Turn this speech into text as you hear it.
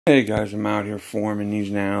Hey guys, I'm out here forming these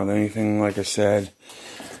now. The only thing, like I said,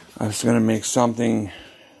 I was going to make something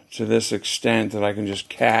to this extent that I can just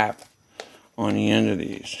cap on the end of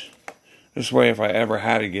these. This way, if I ever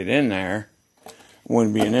had to get in there, it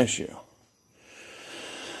wouldn't be an issue.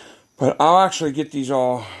 But I'll actually get these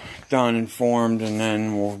all done and formed, and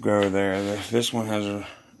then we'll go there. This one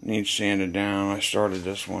needs sanded down. I started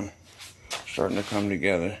this one. Starting to come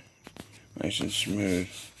together. Nice and smooth.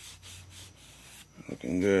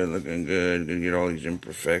 Looking good, looking good. Gonna get all these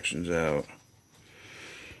imperfections out.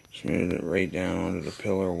 Smooth it right down onto the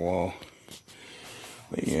pillar wall.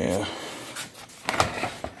 But yeah,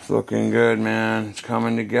 it's looking good, man. It's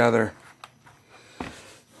coming together.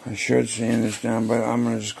 I should sand this down, but I'm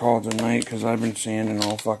gonna just call it a night because I've been sanding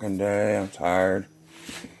all fucking day. I'm tired.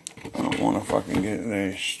 I don't want to fucking get.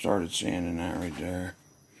 They started sanding that right there.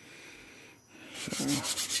 So,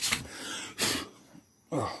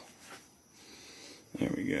 oh.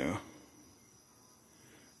 There we go.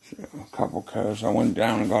 So, a couple coats. I went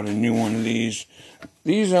down and got a new one of these.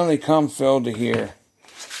 These only come filled to here,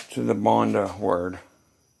 to the Bondo word.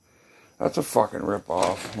 That's a fucking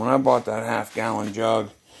ripoff. When I bought that half-gallon jug,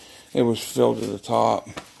 it was filled to the top.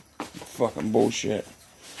 Fucking bullshit.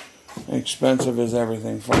 Expensive as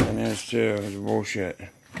everything fucking is, too. It's bullshit.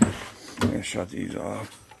 I'm gonna shut these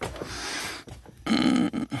off.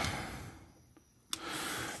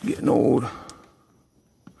 Getting old.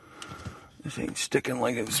 This ain't sticking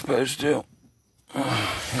like it's supposed to.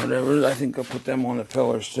 Whatever. I think I'll put them on the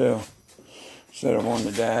pillars too, instead of on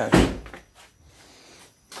the dash.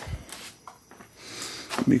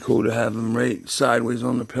 It'd be cool to have them right sideways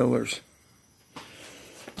on the pillars.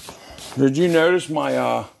 Did you notice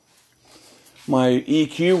my my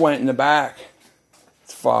EQ went in the back?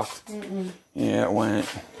 It's fucked. Yeah, it went.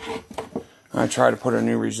 I tried to put a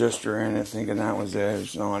new resistor in it, thinking that was it.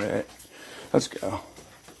 It's not it. Let's go.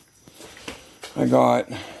 I got...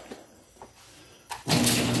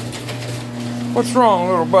 What's wrong,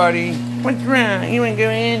 little buddy? What's wrong? You wanna go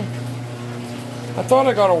in? I thought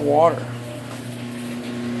I got a water.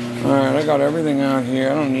 Alright, I got everything out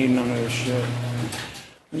here. I don't need none of this shit.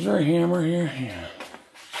 Is there a hammer here? Yeah.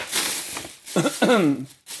 Take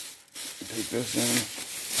this in.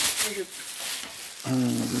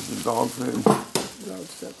 This is dog food. Dog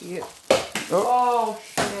stuff to get. Oh,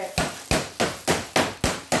 shit.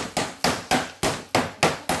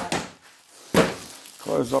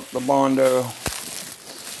 Close up the Bondo.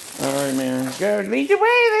 Alright, man. Go. Lead the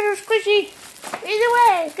way, little squishy. Lead the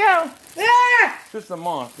way. Go. Ah! Just a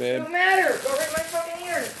moth, babe. Don't matter. Go right in my fucking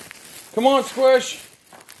ear. Come on, Squish.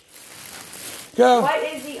 Go. What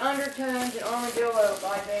is the undertones in Armadillo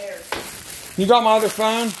by Bears? You got my other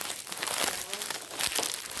phone?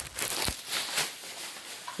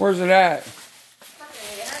 Where's it at?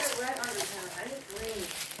 Fucking, it had a red undertone. I just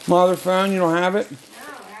green. My other phone? You don't have it? No,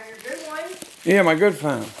 I have your good one. Yeah, my good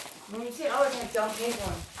phone. When you see, I always have dumb pink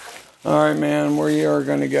one. Alright, man. Where you are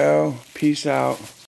going to go. Peace out.